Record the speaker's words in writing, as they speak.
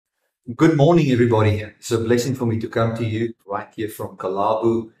Good morning, everybody. It's a blessing for me to come to you right here from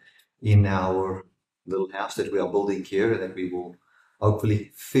Kalabu in our little house that we are building here, that we will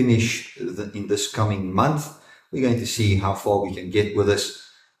hopefully finish in this coming month. We're going to see how far we can get with this.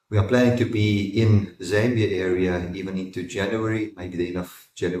 We are planning to be in Zambia area even into January, maybe the end of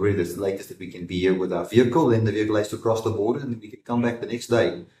January. That's the latest that we can be here with our vehicle. Then the vehicle has to cross the border and we can come back the next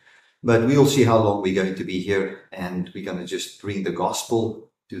day. But we'll see how long we're going to be here, and we're going to just bring the gospel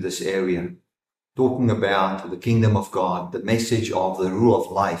to this area, talking about the kingdom of God, the message of the rule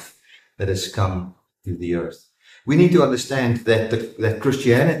of life that has come to the earth. We need to understand that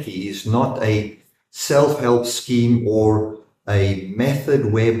Christianity is not a self-help scheme or a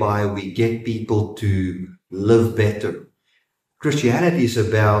method whereby we get people to live better. Christianity is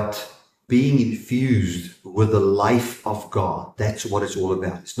about being infused with the life of God. That's what it's all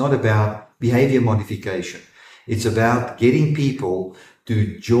about. It's not about behavior modification. It's about getting people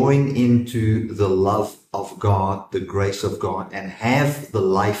to join into the love of God, the grace of God, and have the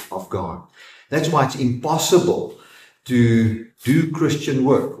life of God. That's why it's impossible to do Christian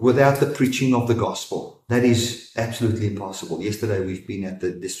work without the preaching of the gospel. That is absolutely impossible. Yesterday we've been at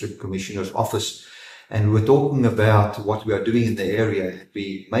the district commissioner's office, and we're talking about what we are doing in the area.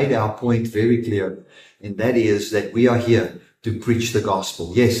 We made our point very clear, and that is that we are here to preach the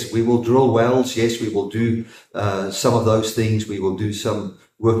gospel. Yes, we will drill wells. Yes, we will do some of those things. We will do some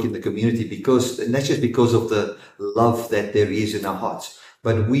work in the community and that's just because of the love that there is in our hearts.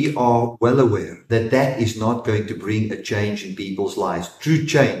 But we are well aware that that is not going to bring a change in people's lives. True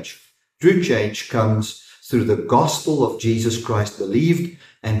change comes through the gospel of Jesus Christ believed,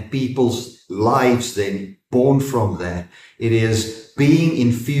 and people's lives then born from that. It is being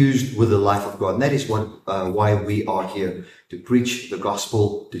infused with the life of God. And that is why we are here, to preach the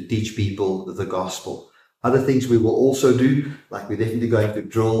gospel, to teach people the gospel. Other things we will also do, like we're definitely going to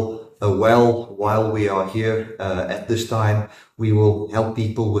drill a well while we are here at this time. We will help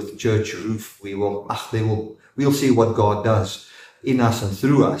people with church roof. We'll see what God does in us and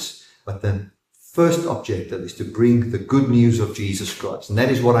through us. But then first objective is to bring the good news of Jesus Christ. And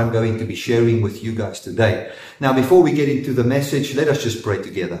that is what I'm going to be sharing with you guys today. Now, before we get into the message, let us just pray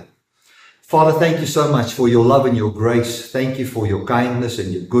together. Father, thank you so much for your love and your grace. Thank you for your kindness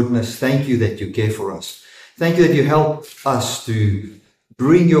and your goodness. Thank you that you care for us. Thank you that you help us to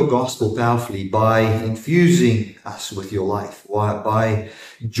bring your gospel powerfully by infusing us with your life, by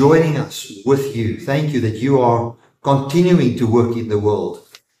joining us with you. Thank you that you are continuing to work in the world,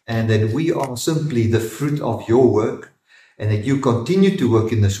 and that we are simply the fruit of your work, and that you continue to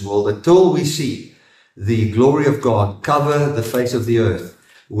work in this world until we see the glory of God cover the face of the earth,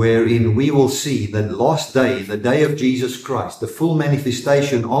 wherein we will see the last day, the day of Jesus Christ, the full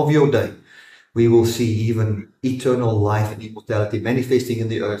manifestation of your day. We will see even eternal life and immortality manifesting in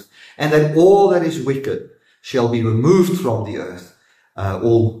the earth, and that all that is wicked shall be removed from the earth.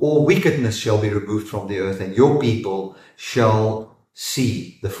 All wickedness shall be removed from the earth, and your people shall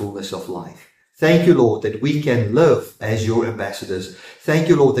see the fullness of life. Thank you, Lord, that we can live as your ambassadors. Thank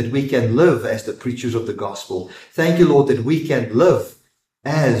you, Lord, that we can live as the preachers of the gospel. Thank you, Lord, that we can live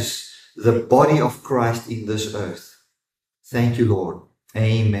as the body of Christ in this earth. Thank you, Lord.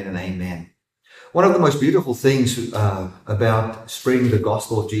 Amen and amen. One of the most beautiful things about spreading the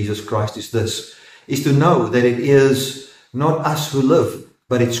gospel of Jesus Christ is to know that it is not us who live,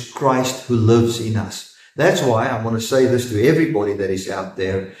 but it's Christ who lives in us. That's why I want to say this to everybody that is out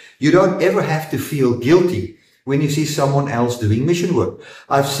there. You don't ever have to feel guilty when you see someone else doing mission work.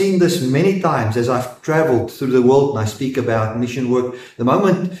 I've seen this many times as I've traveled through the world and I speak about mission work. The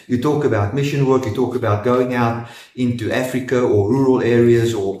moment you talk about mission work, you talk about going out into Africa or rural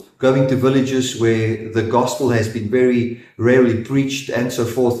areas or going to villages where the gospel has been very rarely preached and so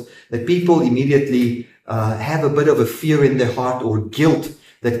forth, that people immediately have a bit of a fear in their heart or guilt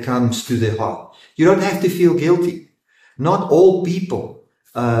that comes to their heart. You don't have to feel guilty. Not all people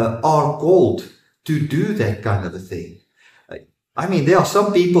are called to do that kind of a thing. I mean, there are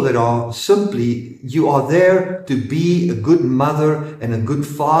some people that are simply, you are there to be a good mother and a good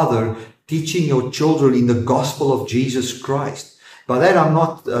father, teaching your children in the gospel of Jesus Christ. By that, I'm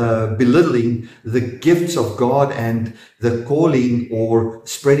not belittling the gifts of God and the calling or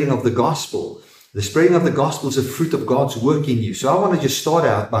spreading of the gospel. The spreading of the gospel is a fruit of God's work in you. So I want to just start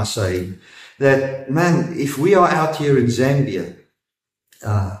out by saying that, man, if we are out here in Zambia,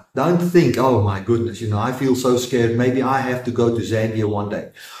 don't think, oh my goodness, I feel so scared. Maybe I have to go to Zambia one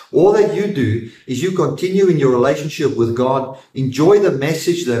day. All that you do is you continue in your relationship with God, enjoy the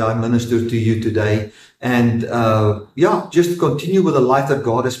message that I ministered to you today, and just continue with the life that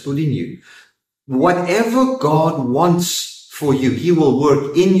God has put in you. Whatever God wants for you. He will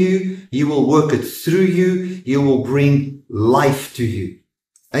work in you. He will work it through you. He will bring life to you.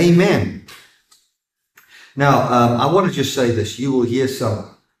 Amen. Now, I want to just say this. You will hear some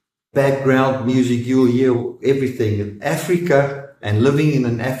background music. You will hear everything. In Africa and living in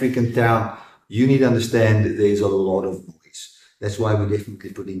an African town, you need to understand that there's a lot of noise. That's why we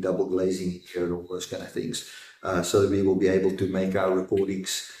definitely put in double glazing in here and all those kind of things, so that we will be able to make our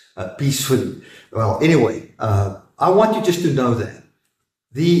recordings peacefully. Well, anyway, I want you just to know that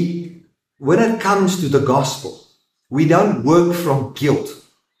when it comes to the gospel, we don't work from guilt.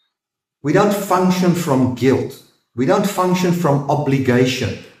 We don't function from guilt. We don't function from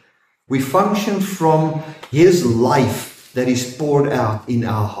obligation. We function from His life that is poured out in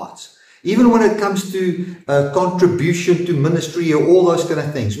our hearts. Even when it comes to contribution to ministry or all those kind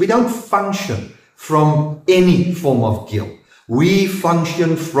of things, we don't function from any form of guilt. We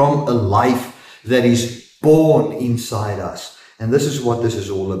function from a life that is born inside us. And this is what this is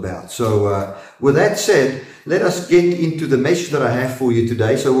all about. So with that said, let us get into the message that I have for you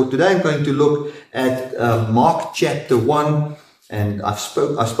today. So today I'm going to look at Mark chapter 1. And I've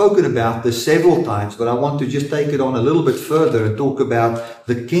spoken about this several times, but I want to just take it on a little bit further and talk about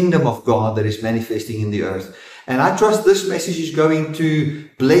the kingdom of God that is manifesting in the earth. And I trust this message is going to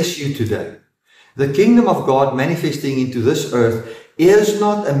bless you today. The kingdom of God manifesting into this earth is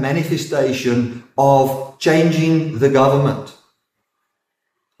not a manifestation of changing the government.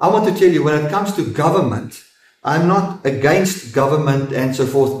 I want to tell you, when it comes to government, I'm not against government and so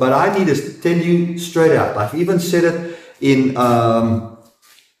forth, but I need to tell you straight out. I've even said it in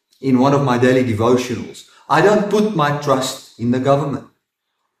one of my daily devotionals. I don't put my trust in the government.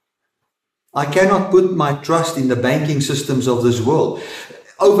 I cannot put my trust in the banking systems of this world.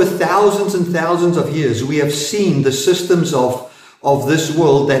 Over thousands and thousands of years, we have seen the systems of this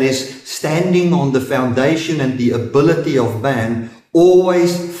world that is standing on the foundation and the ability of man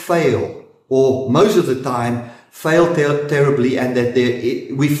always fail, or most of the time fail terribly, and that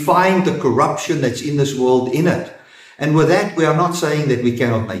we find the corruption that's in this world in it. And with that, we are not saying that we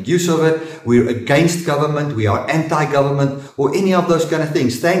cannot make use of it. We're against government. We are anti-government or any of those kind of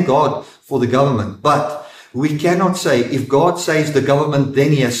things. Thank God for the government. But we cannot say, if God saves the government,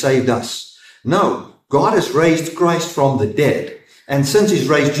 then He has saved us. No, God has raised Christ from the dead. And since He's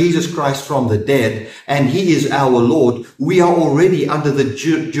raised Jesus Christ from the dead, and He is our Lord, we are already under the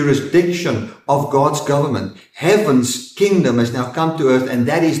jurisdiction of God's government. Heaven's kingdom has now come to earth, and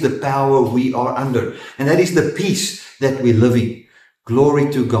that is the power we are under. And that is the peace that we live in.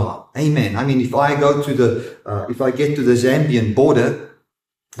 Glory to God. Amen. I mean, if I get to the Zambian border,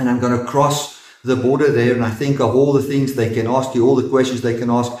 and I'm going to cross the border there, and I think of all the things they can ask you, all the questions they can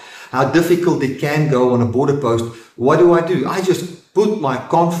ask, how difficult it can go on a border post, what do? I just put my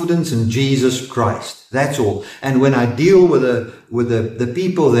confidence in Jesus Christ. That's all. And when I deal with the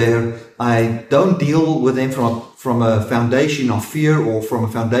people there, I don't deal with them from a foundation of fear or from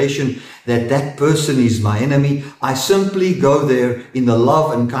a foundation that person is my enemy. I simply go there in the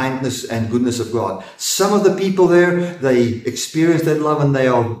love and kindness and goodness of God. Some of the people there, they experience that love and they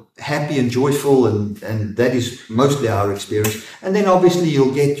are happy and joyful, and that is mostly our experience. And then obviously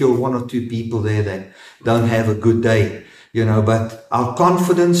you'll get your one or two people there that don't have a good day, but our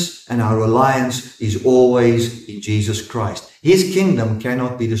confidence and our reliance is always in Jesus Christ. His kingdom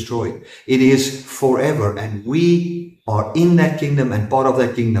cannot be destroyed. It is forever, and we are in that kingdom and part of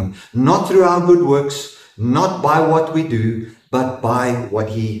that kingdom, not through our good works, not by what we do, but by what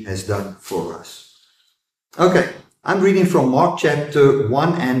He has done for us. Okay, I'm reading from Mark chapter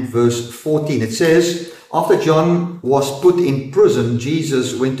 1 and verse 14. It says, after John was put in prison,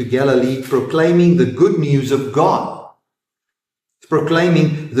 Jesus went to Galilee proclaiming the good news of God.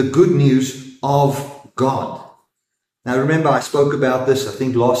 Proclaiming the good news of God. Now remember, I spoke about this, I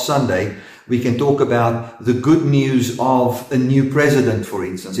think last Sunday. We can talk about the good news of a new president, for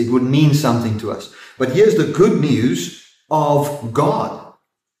instance. It would mean something to us. But here's the good news of God.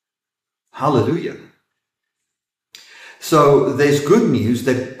 Hallelujah. So there's good news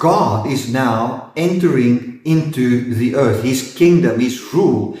that God is now entering into the earth. His kingdom, His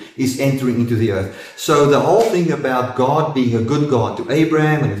rule is entering into the earth. So the whole thing about God being a good God to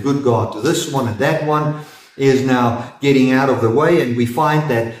Abraham and a good God to this one and that one is now getting out of the way. And we find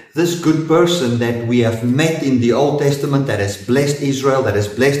that this good person that we have met in the Old Testament, that has blessed Israel, that has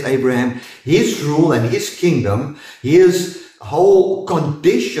blessed Abraham, His rule and His kingdom, His whole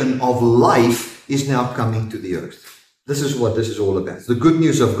condition of life is now coming to the earth. This is what this is all about. The good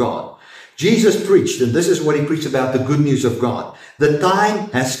news of God. Jesus preached, and this is what He preached about, the good news of God. The time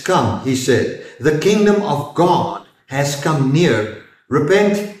has come, He said. The kingdom of God has come near.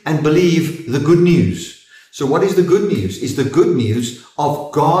 Repent and believe the good news. So what is the good news? It's the good news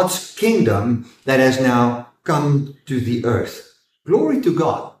of God's kingdom that has now come to the earth. Glory to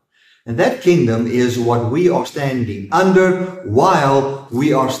God. And that kingdom is what we are standing under while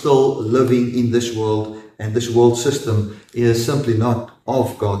we are still living in this world, and this world system is simply not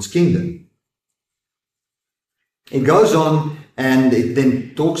of God's kingdom. It goes on and it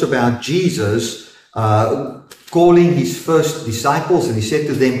then talks about Jesus calling his first disciples, and he said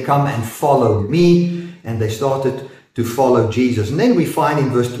to them, "Come and follow me." And they started to follow Jesus. And then we find in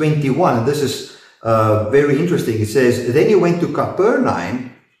verse 21, and this is very interesting, it says, "Then he went to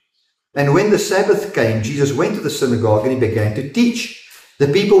Capernaum, and when the Sabbath came, Jesus went to the synagogue and he began to teach. The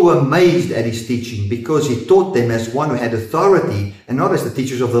people were amazed at his teaching, because he taught them as one who had authority and not as the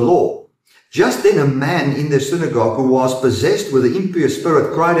teachers of the law. Just then a man in the synagogue who was possessed with an impure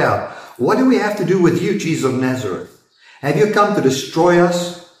spirit cried out, 'What do we have to do with you, Jesus of Nazareth? Have you come to destroy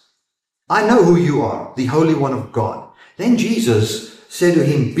us? I know who you are, the Holy One of God.' Then Jesus said to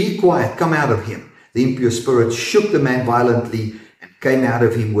him, 'Be quiet, come out of him.' The impure spirit shook the man violently and came out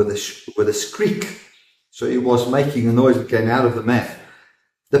of him with a squeak." So he was making a noise that came out of the man.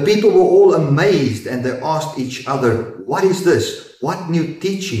 The people were all amazed, and they asked each other, "What is this? What new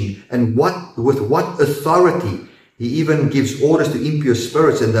teaching, and with what authority? He even gives orders to impure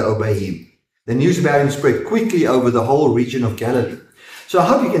spirits, and they obey him." The news about him spread quickly over the whole region of Galilee. So I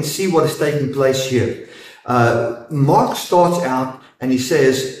hope you can see what is taking place here. Mark starts out and he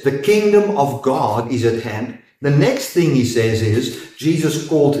says, the kingdom of God is at hand. The next thing he says is, Jesus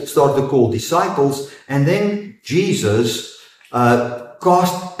started to call disciples, and then Jesus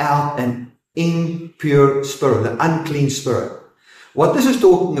cast out an impure spirit, an unclean spirit. What this is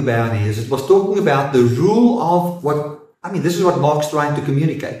talking about is, it was talking about the rule of this is what Mark's trying to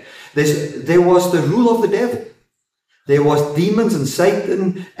communicate. There was the rule of the devil. There was demons and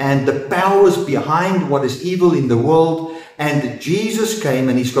Satan and the powers behind what is evil in the world. And Jesus came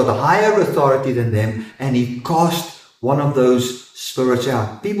and he's got a higher authority than them, and he cast one of those spirits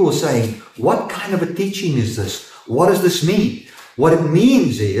out. People were saying, what kind of a teaching is this? What does this mean? What it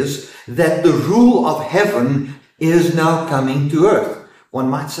means is that the rule of heaven is now coming to earth. One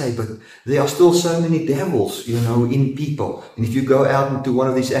might say, but there are still so many devils, in people. And if you go out into one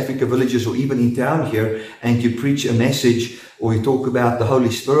of these Africa villages, or even in town here, and you preach a message, or you talk about the Holy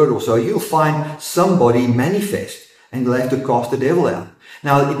Spirit or so, you'll find somebody manifest, and they'll have to cast the devil out.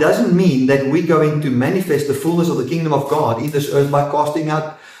 Now, it doesn't mean that we're going to manifest the fullness of the kingdom of God in this earth by casting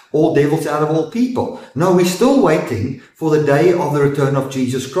out all devils out of all people. No, we're still waiting for the day of the return of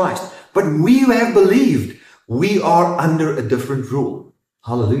Jesus Christ. But we who have believed, we are under a different rule.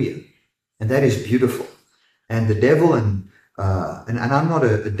 Hallelujah. And that is beautiful. And the devil, and I'm not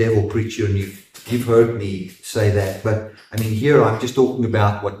a devil preacher, and you've heard me say that, but here I'm just talking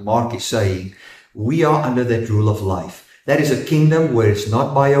about what Mark is saying. We are under that rule of life. That is a kingdom where it's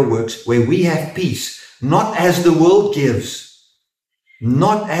not by our works, where we have peace, not as the world gives.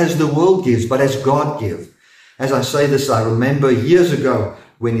 Not as the world gives, but as God gives. As I say this, I remember years ago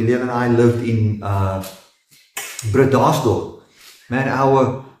when Helene and I lived in Bredasdorp. Man,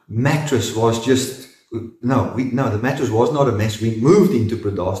 our mattress was just, the mattress was not a mess. We moved into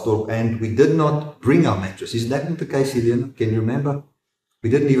Bredasdorp and we did not bring our mattress. Is that not the case, Helene? Can you remember? We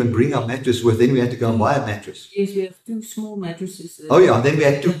didn't even bring our mattress with, then we had to go and buy a mattress. Yes, we have 2 small mattresses. Oh yeah, and then we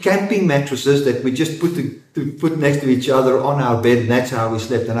had 2 camping mattresses that we just put next to each other on our bed, and that's how we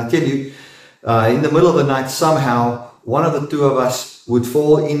slept. And I tell you, in the middle of the night, somehow, one of the 2 of us would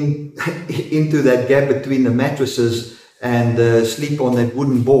fall into that gap between the mattresses and sleep on that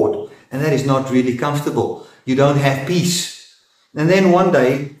wooden board. And that is not really comfortable. You don't have peace. And then one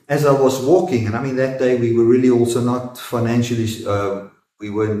day, as I was walking, and that day we were really also not financially, we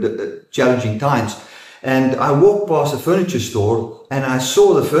were in challenging times. And I walked past a furniture store, and I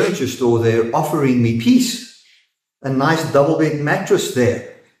saw the furniture store there offering me peace. A nice double bed mattress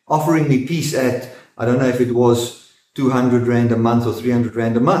there, offering me peace at, I don't know if it was 200 Rand a month or 300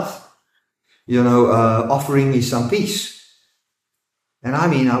 Rand a month, offering me some peace. And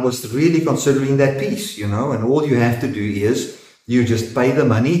I was really considering that peace, and all you have to do is you just pay the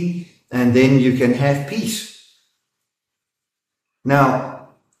money and then you can have peace. Now,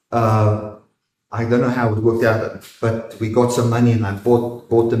 I don't know how it worked out, but we got some money and I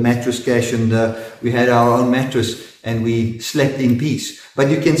bought the mattress cash, and we had our own mattress and we slept in peace.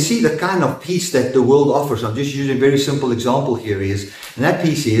 But you can see the kind of peace that the world offers. I'm just using a very simple example here and that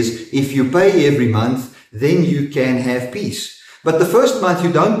peace is, if you pay every month, then you can have peace. But the first month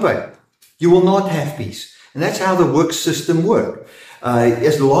you don't pay, you will not have peace. And that's how the work system works.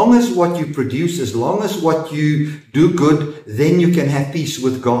 As long as what you produce, as long as what you do good, then you can have peace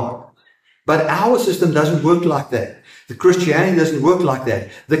with God. But our system doesn't work like that. The Christianity doesn't work like that.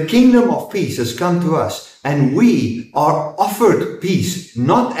 The kingdom of peace has come to us, and we are offered peace,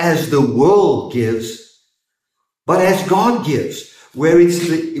 not as the world gives, but as God gives, where it's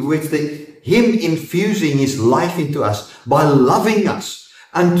Him infusing His life into us by loving us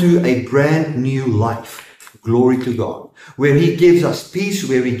unto a brand new life. Glory to God. Where He gives us peace,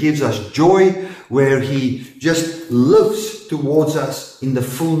 where He gives us joy, where He just lives towards us in the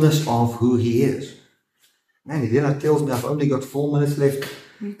fullness of who He is. Man, then it tells me I've only got 4 minutes left.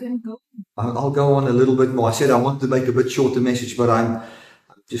 You can go. I'll go on a little bit more. I said I want to make a bit shorter message, but I'm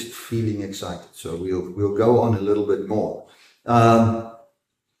just feeling excited. So we'll go on a little bit more.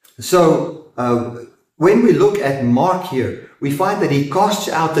 When we look at Mark here, we find that he casts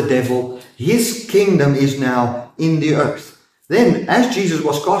out the devil. His kingdom is now in the earth. Then, as Jesus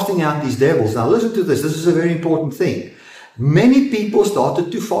was casting out these devils, now listen to this. This is a very important thing. Many people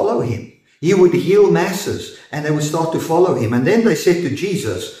started to follow him. He would heal masses, and they would start to follow him. And then they said to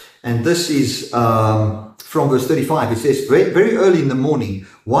Jesus, and this is from verse 35, it says, very early in the morning,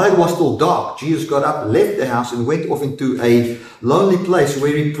 while it was still dark, Jesus got up, left the house, and went off into a lonely place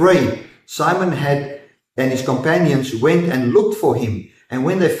where he prayed. Simon and his companions went and looked for him. And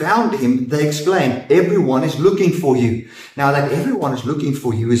when they found him, they exclaimed, "Everyone is looking for you." Now, that everyone is looking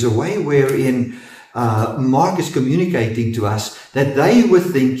for you is a way wherein Mark is communicating to us that they were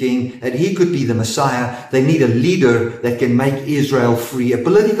thinking that he could be the Messiah. They need a leader that can make Israel free, a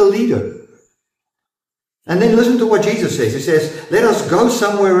political leader. And then listen to what Jesus says. He says, "Let us go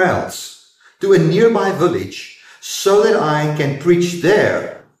somewhere else, to a nearby village, so that I can preach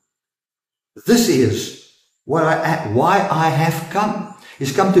there. This is why I have come."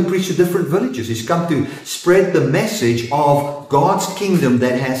 He's come to preach to different villages. He's come to spread the message of God's kingdom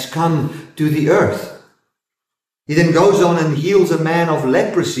that has come to the earth. He then goes on and heals a man of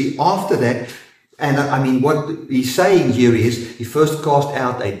leprosy after that. And I mean, what he's saying here is, he first cast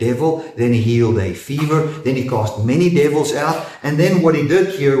out a devil, then he healed a fever, then he cast many devils out. And then what he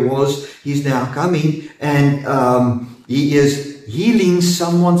did here was, he's now coming and he is healing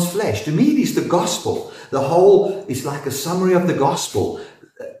someone's flesh. To me, it is the gospel. The whole is like a summary of the gospel.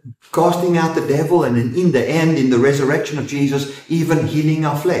 Casting out the devil, and then in the end, in the resurrection of Jesus, even healing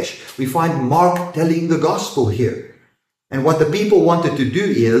our flesh. We find Mark telling the gospel here. And what the people wanted to do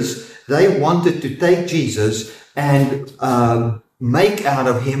is, they wanted to take Jesus and make out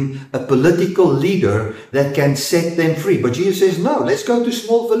of him a political leader that can set them free. But Jesus says, no, let's go to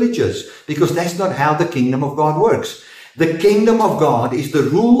small villages, because that's not how the kingdom of God works. The kingdom of God is the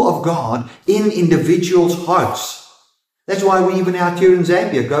rule of God in individuals' hearts. That's why we even out here in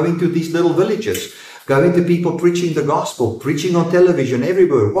Zambia, going to these little villages, going to people preaching the gospel, preaching on television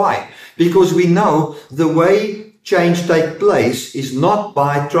everywhere. Why? Because we know the way change takes place is not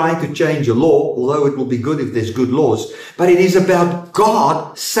by trying to change a law, although it will be good if there's good laws, but it is about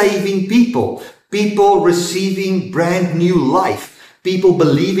God saving people, people receiving brand new life, people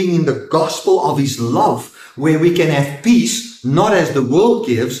believing in the gospel of his love, where we can have peace, not as the world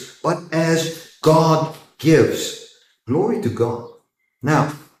gives, but as God gives. Glory to God.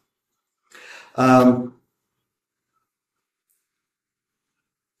 Now,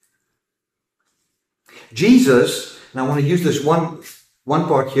 Jesus, and I want to use this one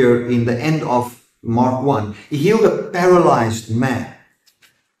part here in the end of Mark 1. He healed a paralyzed man.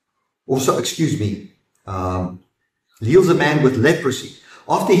 Also, he heals a man with leprosy.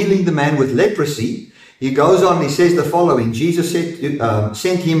 After healing the man with leprosy, he goes on and he says the following. Jesus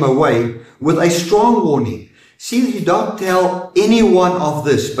sent him away with a strong warning. See that you don't tell anyone of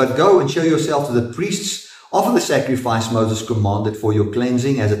this, but go and show yourself to the priests, offer the sacrifice Moses commanded for your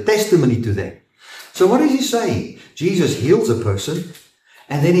cleansing as a testimony to them. So what is he saying? Jesus heals a person,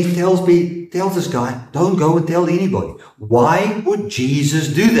 and then he tells this guy, don't go and tell anybody. Why would Jesus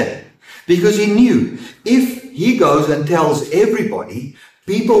do that? Because he knew if he goes and tells everybody,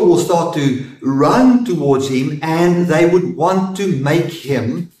 people will start to run towards him, and they would want to make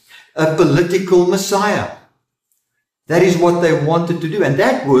him a political Messiah. That is what they wanted to do. And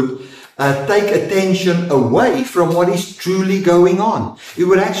that would take attention away from what is truly going on. It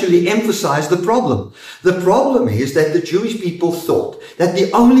would actually emphasize the problem. The problem is that the Jewish people thought that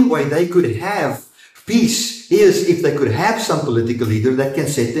the only way they could have peace is if they could have some political leader that can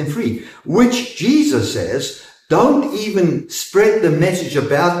set them free. Which Jesus says, don't even spread the message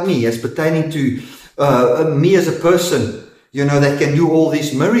about me as pertaining to me as a person, that can do all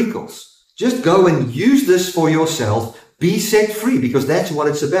these miracles. Just go and use this for yourself. Be set free, because that's what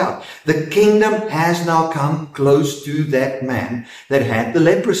it's about. The kingdom has now come close to that man that had the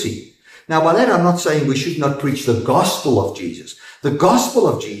leprosy. Now, by that, I'm not saying we should not preach the gospel of Jesus. The gospel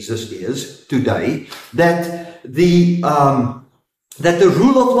of Jesus is today that the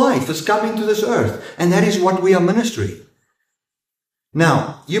rule of life is coming to this earth, and that is what we are ministering.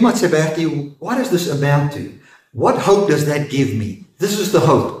 Now, you might say, Bertie, what does this amount to? What hope does that give me? This is the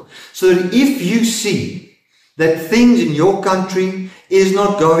hope. So that if you see that things in your country is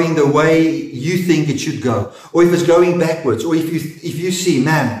not going the way you think it should go, or if it's going backwards, or if you see,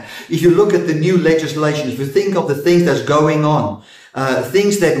 man, if you look at the new legislation, if you think of the things that's going on,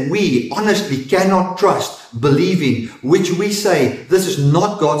 things that we honestly cannot trust, believe in, which we say, this is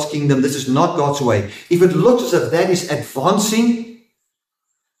not God's kingdom, this is not God's way. If it looks as if that is advancing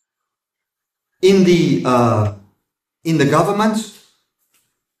in the government,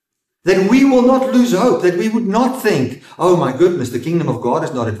 then we will not lose hope, that we would not think, oh my goodness, the kingdom of God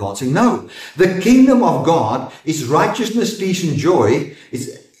is not advancing. No, the kingdom of God is righteousness, peace, and joy,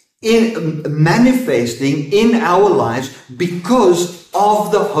 is manifesting in our lives because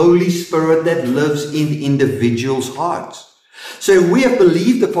of the Holy Spirit that lives in individuals' hearts. So we have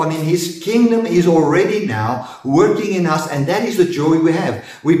believed upon Him. His kingdom is already now working in us, and that is the joy we have.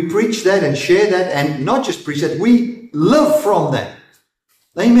 We preach that and share that, and not just preach that, we live from that.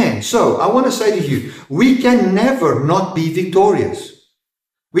 Amen. So I want to say to you, we can never not be victorious.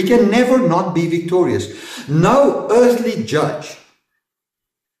 We can never not be victorious. No earthly judge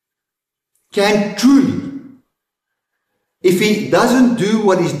can truly, if he doesn't do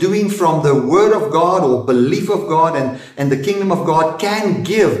what he's doing from the Word of God or belief of God and the kingdom of God, can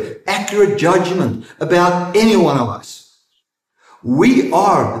give accurate judgment about any one of us. We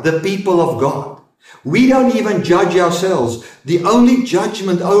are the people of God. We don't even judge ourselves. The only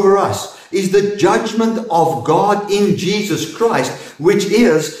judgment over us is the judgment of God in Jesus Christ, which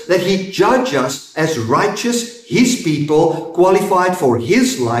is that He judges us as righteous, His people, qualified for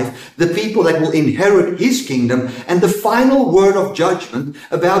His life, the people that will inherit His kingdom. And the final word of judgment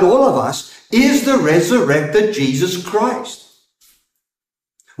about all of us is the resurrected Jesus Christ.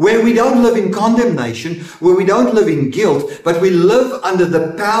 Where we don't live in condemnation, where we don't live in guilt, but we live under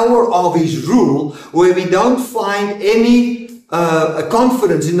the power of His rule, where we don't find any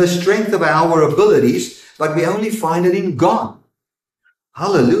confidence in the strength of our abilities, but we only find it in God.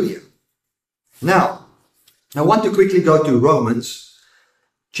 Hallelujah. Now, I want to quickly go to Romans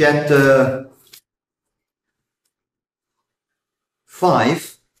chapter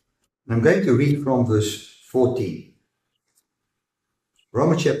 5. And I'm going to read from verse 14.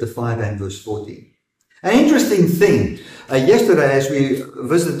 Romans chapter 5 and verse 14. An interesting thing. Yesterday, as we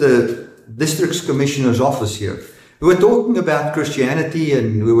visited the district commissioner's office here, we were talking about Christianity,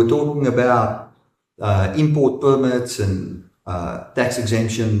 and we were talking about import permits and tax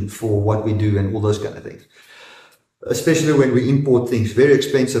exemption for what we do and all those kind of things. Especially when we import things very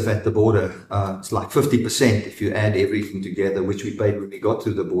expensive at the border. It's like 50% if you add everything together, which we paid when we got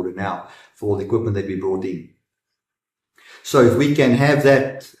through the border now for all the equipment that we brought in. So if we can have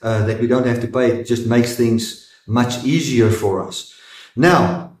that, that we don't have to pay, it just makes things much easier for us.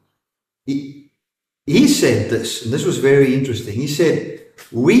 Now, he said this, and this was very interesting. He said,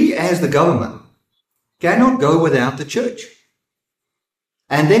 we as the government cannot go without the church.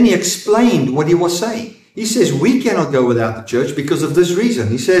 And then he explained what he was saying. He says, we cannot go without the church because of this reason.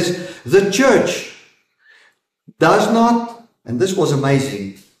 He says, the church does not, and this was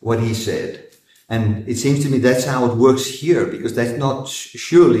amazing what he said. And it seems to me that's how it works here, because that's not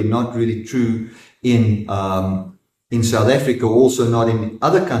surely not really true in South Africa, also not in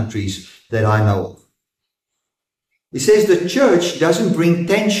other countries that I know of. He says the church doesn't bring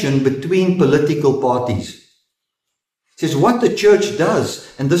tension between political parties. He says what the church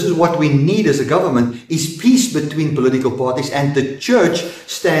does, and this is what we need as a government, is peace between political parties, and the church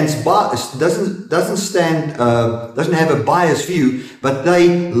stands by, doesn't have a biased view, but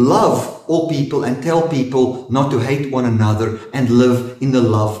they love all people and tell people not to hate one another and live in the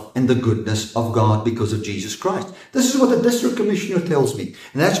love and the goodness of God because of Jesus Christ. This is what the district commissioner tells me,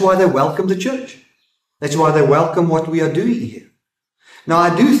 and that's why they welcome the church. That's why they welcome what we are doing here. Now,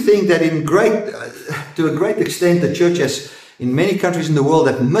 I do think that to a great extent, the church has, in many countries in the world,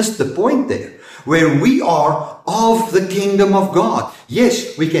 have missed the point there, where we are of the kingdom of God.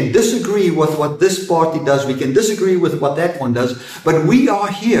 Yes, we can disagree with what this party does, we can disagree with what that one does, but we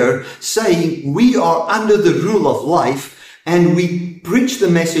are here saying we are under the rule of life, and we preach the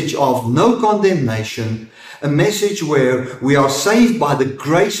message of no condemnation, a message where we are saved by the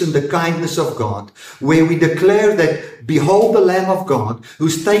grace and the kindness of God, where we declare that, behold the Lamb of God,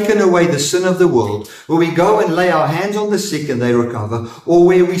 who's taken away the sin of the world, where we go and lay our hands on the sick and they recover, or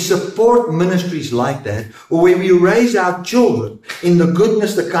where we support ministries like that, or where we raise our children in the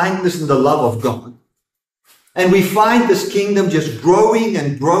goodness, the kindness, and the love of God. And we find this kingdom just growing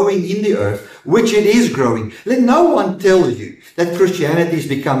and growing in the earth, which it is growing. Let no one tell you that Christianity is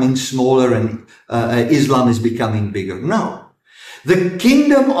becoming smaller and Islam is becoming bigger. No. The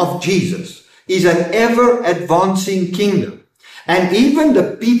kingdom of Jesus is an ever-advancing kingdom. And even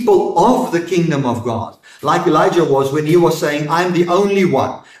the people of the kingdom of God, like Elijah was when he was saying, I'm the only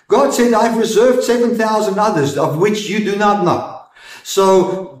one. God said, I've reserved 7,000 others of which you do not know.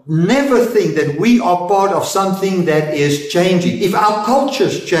 So never think that we are part of something that is changing. If our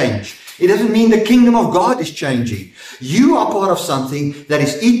cultures change, it doesn't mean the kingdom of God is changing. You are part of something that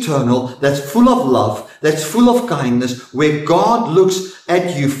is eternal, that's full of love, that's full of kindness, where God looks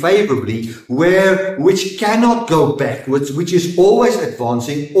at you favorably, which cannot go backwards, which is always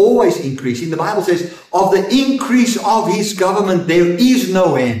advancing, always increasing. The Bible says, of the increase of His government, there is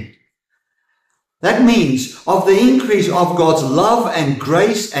no end. That means of the increase of God's love and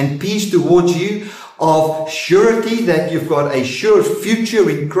grace and peace towards you, of surety that you've got a sure future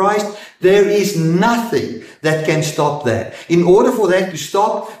in Christ, there is nothing that can stop that. In order for that to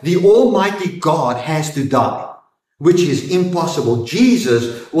stop, the Almighty God has to die, which is impossible.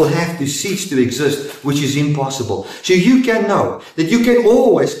 Jesus will have to cease to exist, which is impossible. So you can know that you can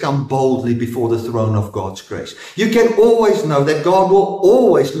always come boldly before the throne of God's grace. You can always know that God will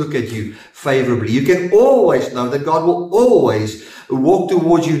always look at you favorably. You can always know that God will always walk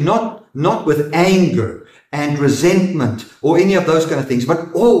towards you, not with anger and resentment or any of those kind of things,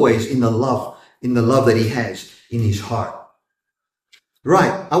 but always in the love that He has in His heart.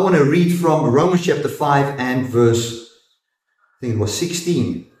 Right, I want to read from Romans chapter 5 and verse, I think it was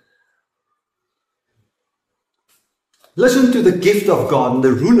 16. Listen to the gift of God and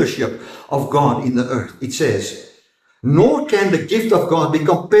the rulership of God in the earth. It says, nor can the gift of God be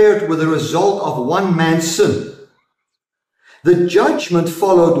compared with the result of one man's sin. The judgment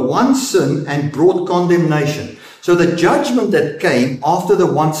followed one sin and brought condemnation. So the judgment that came after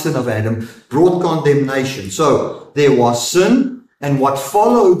the one sin of Adam brought condemnation. So there was sin, and what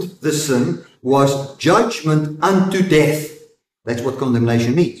followed the sin was judgment unto death. That's what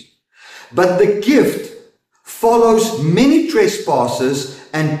condemnation means. But the gift follows many trespasses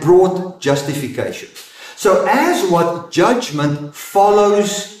and brought justification. So as what judgment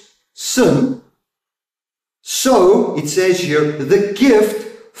follows sin, so it says here, the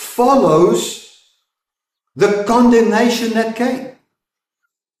gift follows the condemnation that came.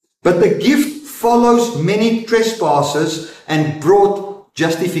 But the gift follows many trespasses and brought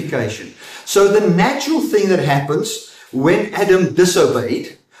justification. So the natural thing that happens when Adam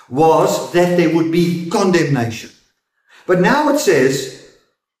disobeyed was that there would be condemnation. But now it says,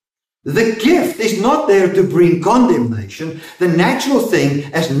 the gift is not there to bring condemnation. The natural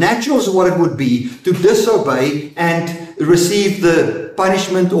thing, as natural as what it would be, to disobey and receive the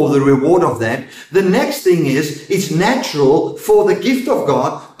punishment or the reward of that. The next thing is, it's natural for the gift of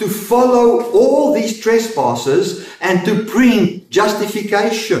God to follow all these trespasses and to bring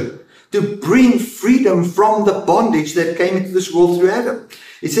justification, to bring freedom from the bondage that came into this world through Adam.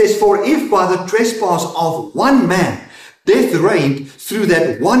 It says, for if by the trespass of one man, death reigned through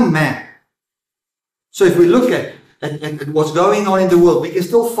that one man. So if we look at what's going on in the world, we can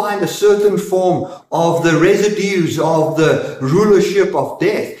still find a certain form of the residues of the rulership of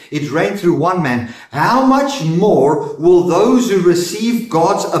death. It reigned through one man. How much more will those who receive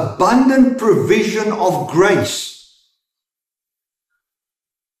God's abundant provision of grace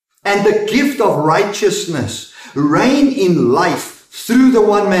and the gift of righteousness reign in life through the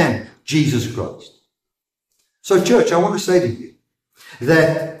one man, Jesus Christ? So church, I want to say to you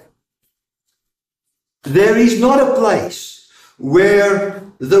that there is not a place where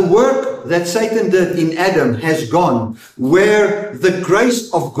the work that Satan did in Adam has gone, where the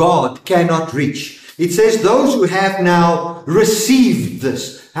grace of God cannot reach. It says those who have now received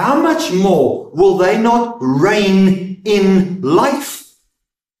this, how much more will they not reign in life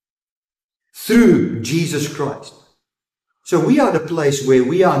through Jesus Christ? So we are the place where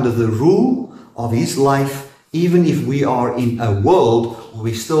we are under the rule of His life. Even if we are in a world where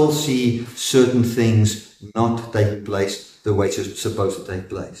we still see certain things not taking place the way it's supposed to take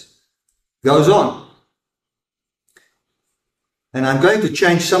place. Goes on. And I'm going to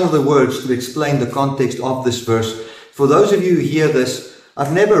change some of the words to explain the context of this verse. For those of you who hear this,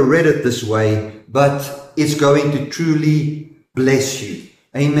 I've never read it this way, but it's going to truly bless you.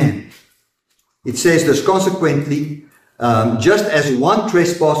 Amen. It says this, consequently, just as one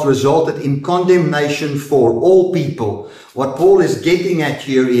trespass resulted in condemnation for all people, what Paul is getting at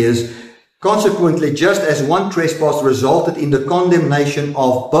here is, consequently, just as one trespass resulted in the condemnation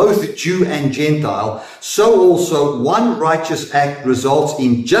of both Jew and Gentile, so also one righteous act results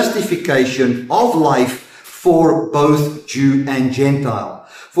in justification of life for both Jew and Gentile.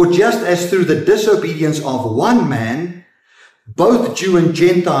 For just as through the disobedience of one man, both Jew and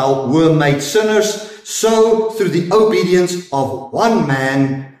Gentile were made sinners, so through the obedience of one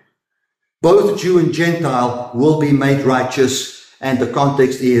man, both Jew and Gentile will be made righteous. And the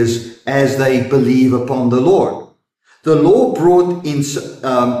context is, as they believe upon the Lord. The law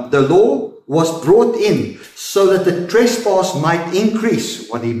was brought in so that the trespass might increase.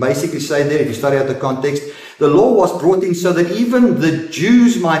 What he basically said there, if you study out the context, the law was brought in so that even the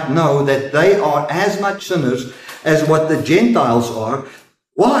Jews might know that they are as much sinners as what the Gentiles are.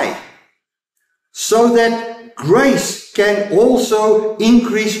 Why? So that grace can also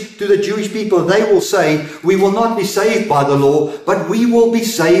increase to the Jewish people. They will say, we will not be saved by the law, but we will be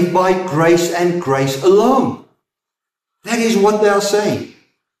saved by grace and grace alone. That is what they are saying.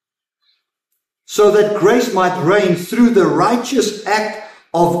 So that grace might reign through the righteous act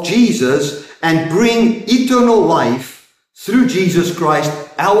of Jesus and bring eternal life through Jesus Christ,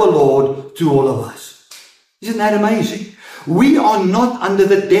 our Lord, to all of us. Isn't that amazing? We are not under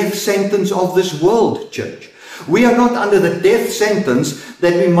the death sentence of this world, church. We are not under the death sentence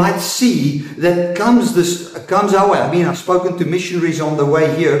that we might see that comes our way. I mean, I've spoken to missionaries on the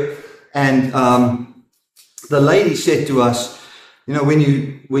way here, and the lady said to us, you know, when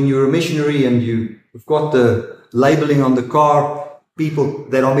you're a missionary and you've got the labeling on the car, people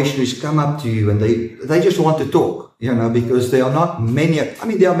that are missionaries come up to you and they just want to talk, you know, because there are not many. I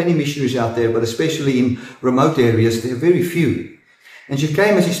mean, there are many missionaries out there, but especially in remote areas, there are very few. And she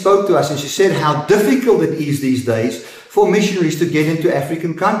came and she spoke to us and she said how difficult it is these days for missionaries to get into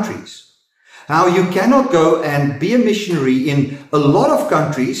African countries. How you cannot go and be a missionary in a lot of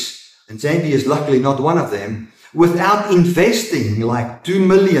countries, and Zambia is luckily not one of them, without investing like 2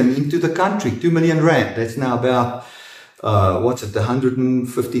 million into the country, 2 million rand. That's now about,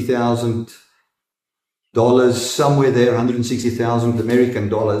 $150,000, somewhere there, 160,000 American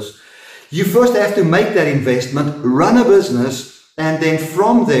dollars. You first have to make that investment, run a business, and then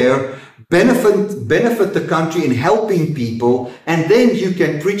from there, benefit the country in helping people, and then you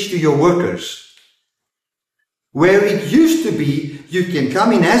can preach to your workers. Where it used to be, you can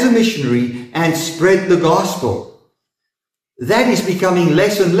come in as a missionary and spread the gospel. That is becoming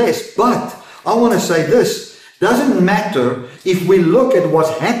less and less. But I want to say this. Doesn't matter if we look at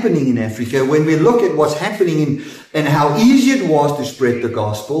what's happening in Africa, when we look at what's happening and how easy it was to spread the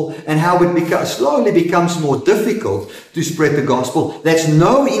gospel and how it slowly becomes more difficult to spread the gospel, that's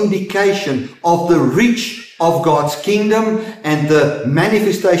no indication of the reach of God's kingdom and the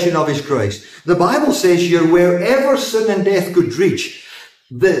manifestation of His grace. The Bible says here, wherever sin and death could reach,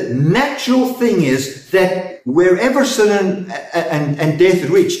 the natural thing is that wherever sin and death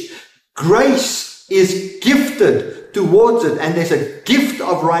reached, grace is gifted towards it, and there's a gift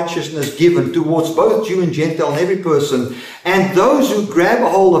of righteousness given towards both Jew and Gentile and every person, and those who grab a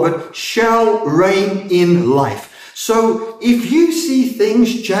hold of it shall reign in life. So if you see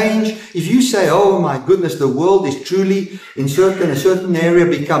things change, if you say, oh my goodness, the world is truly in a certain area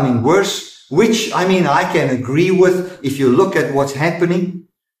becoming worse, which I mean I can agree with if you look at what's happening,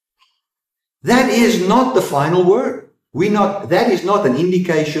 that is not the final word. That is not an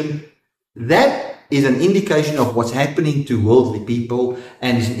indication. That is an indication of what's happening to worldly people,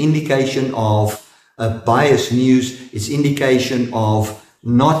 and is an indication of biased news. It's indication of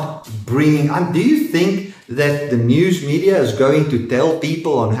not bringing. Do you think that the news media is going to tell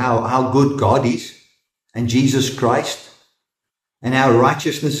people on how good God is and Jesus Christ and how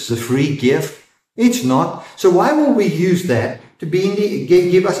righteousness is a free gift? It's not. So why will we use that to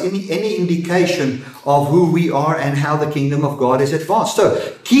give us any indication of who we are and how the kingdom of God is advanced? So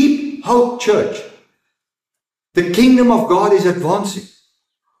keep hope, church. The kingdom of God is advancing.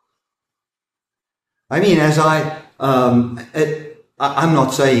 I mean, I'm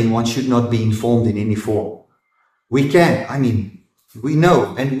not saying one should not be informed in any form. We can. I mean, we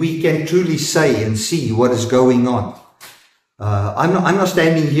know and we can truly say and see what is going on. I'm not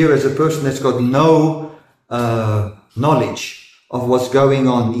standing here as a person that's got no knowledge of what's going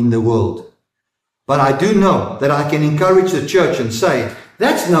on in the world. But I do know that I can encourage the church and say,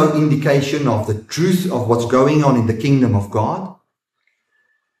 that's no indication of the truth of what's going on in the kingdom of God.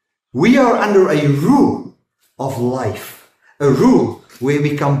 We are under a rule of life, a rule where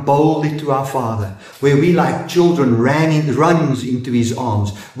we come boldly to our Father, where we like children runs into His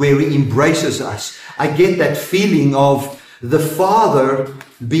arms, where He embraces us. I get that feeling of the Father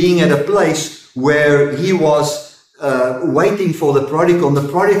being at a place where He was waiting for the prodigal, and the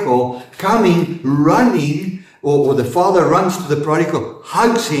prodigal coming, running, or the Father runs to the prodigal,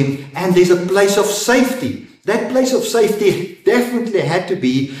 hugs him, and there's a place of safety. That place of safety definitely had to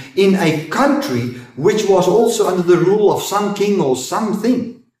be in a country which was also under the rule of some king or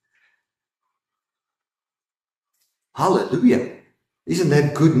something. Hallelujah. Isn't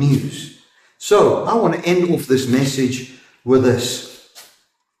that good news? So, I want to end off this message with this.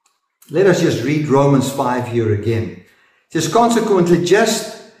 Let us just read Romans 5 here again. It says, consequently,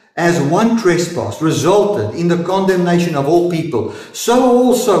 just as one trespass resulted in the condemnation of all people, so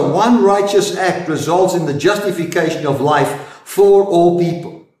also one righteous act results in the justification of life for all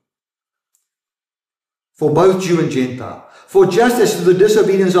people, for both Jew and Gentile. For just as through the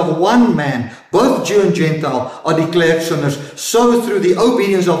disobedience of one man, both Jew and Gentile are declared sinners, so through the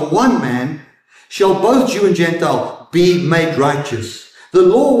obedience of one man shall both Jew and Gentile be made righteous. The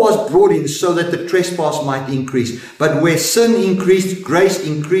law was brought in so that the trespass might increase. But where sin increased, grace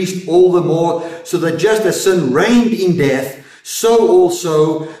increased all the more, so that just as sin reigned in death, so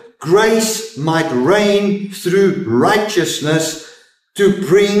also grace might reign through righteousness to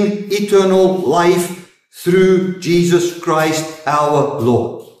bring eternal life through Jesus Christ our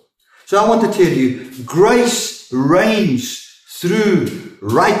Lord. So I want to tell you, grace reigns through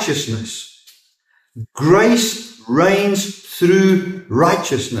righteousness. Grace reigns through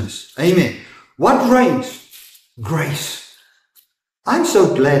righteousness. Amen. What reigns? Grace. I'm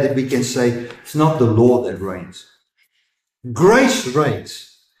so glad that we can say it's not the law that reigns. Grace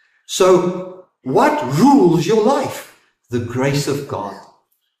reigns. So what rules your life? The grace of God.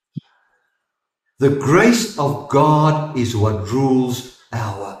 The grace of God is what rules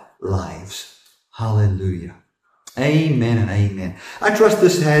our lives. Hallelujah. Amen and amen. I trust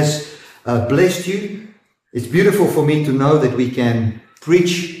this has blessed you. It's beautiful for me to know that we can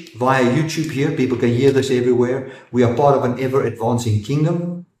preach via YouTube here. People can hear this everywhere. We are part of an ever-advancing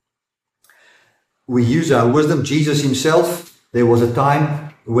kingdom. We use our wisdom. Jesus himself, there was a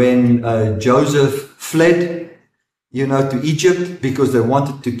time when Joseph fled, to Egypt because they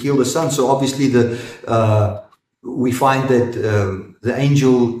wanted to kill the son. So obviously we find that the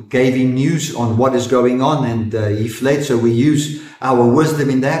angel gave him news on what is going on, and he fled. So we use our wisdom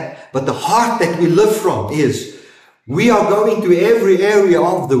in that. But the heart that we live from is we are going to every area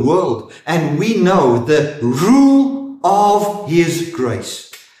of the world, and we know the rule of His grace.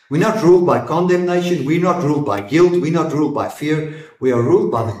 We're not ruled by condemnation. We're not ruled by guilt. We're not ruled by fear. We are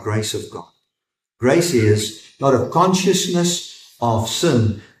ruled by the grace of God. Grace is not a consciousness of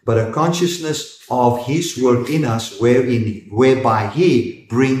sin, but a consciousness of His work in us, whereby He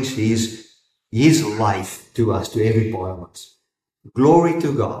brings His life to us, to every part of us. Glory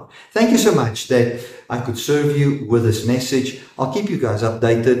to God. Thank you so much that I could serve you with this message. I'll keep you guys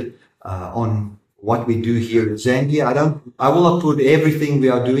updated on what we do here in Zambia. I will not put everything we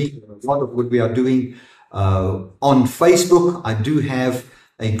are doing, a lot of what we are doing on Facebook. I do have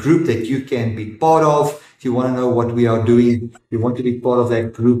a group that you can be part of. If you want to know what we are doing, if you want to be part of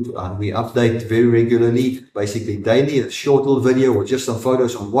that group, we update very regularly, basically daily, a short little video or just some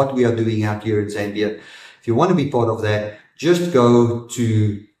photos on what we are doing out here in Zambia. If you want to be part of that, just go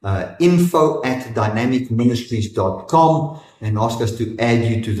to info@dynamicministries.com and ask us to add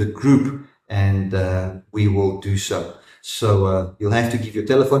you to the group, and we will do so. So you'll have to give your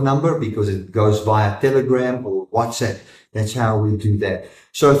telephone number because it goes via Telegram or WhatsApp. That's how we do that.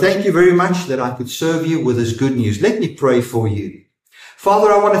 So thank you very much that I could serve you with this good news. Let me pray for you.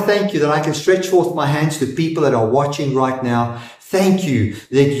 Father, I want to thank you that I can stretch forth my hands to people that are watching right now. Thank you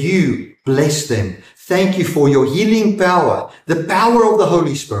that you bless them. Thank you for your healing power, the power of the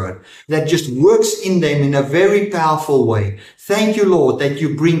Holy Spirit that just works in them in a very powerful way. Thank you, Lord, that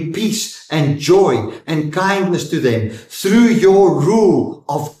you bring peace and joy and kindness to them through your rule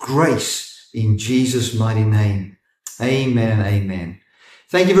of grace in Jesus' mighty name. Amen and amen.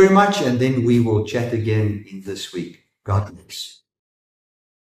 Thank you very much, and then we will chat again in this week. God bless.